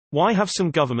Why have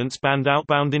some governments banned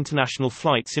outbound international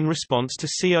flights in response to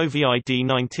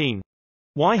COVID-19?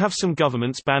 Why have some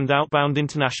governments banned outbound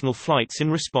international flights in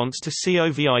response to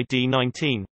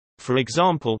COVID-19? For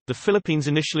example, the Philippines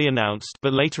initially announced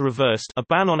but later reversed a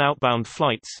ban on outbound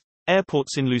flights.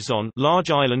 Airports in Luzon,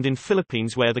 large island in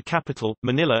Philippines where the capital,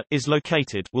 Manila, is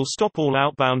located, will stop all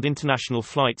outbound international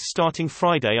flights starting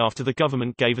Friday after the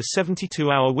government gave a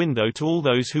 72-hour window to all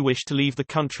those who wish to leave the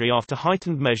country after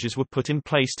heightened measures were put in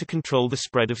place to control the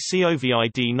spread of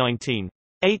COVID-19.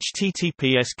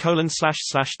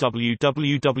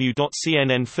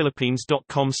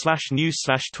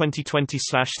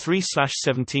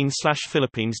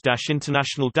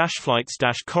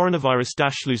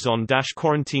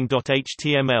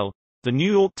 The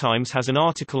New York Times has an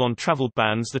article on travel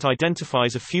bans that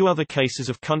identifies a few other cases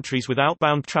of countries with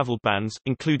outbound travel bans,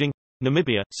 including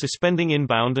Namibia, suspending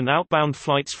inbound and outbound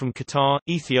flights from Qatar,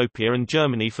 Ethiopia and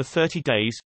Germany for 30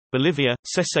 days, Bolivia,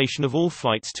 cessation of all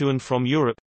flights to and from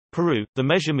Europe, Peru. The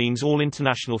measure means all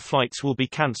international flights will be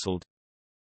cancelled.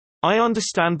 I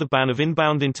understand the ban of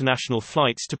inbound international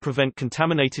flights to prevent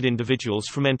contaminated individuals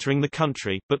from entering the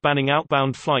country, but banning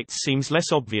outbound flights seems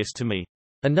less obvious to me.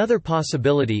 Another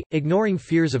possibility, ignoring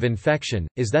fears of infection,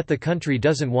 is that the country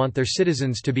doesn't want their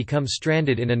citizens to become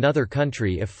stranded in another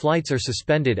country if flights are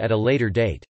suspended at a later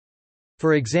date.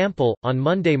 For example, on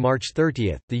Monday, March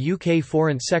 30, the UK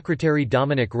Foreign Secretary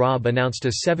Dominic Raab announced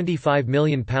a £75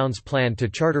 million plan to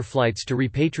charter flights to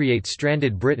repatriate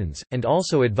stranded Britons, and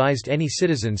also advised any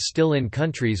citizens still in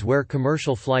countries where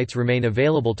commercial flights remain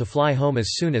available to fly home as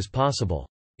soon as possible.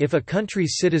 If a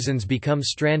country's citizens become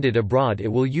stranded abroad, it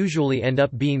will usually end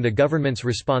up being the government's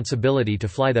responsibility to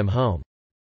fly them home.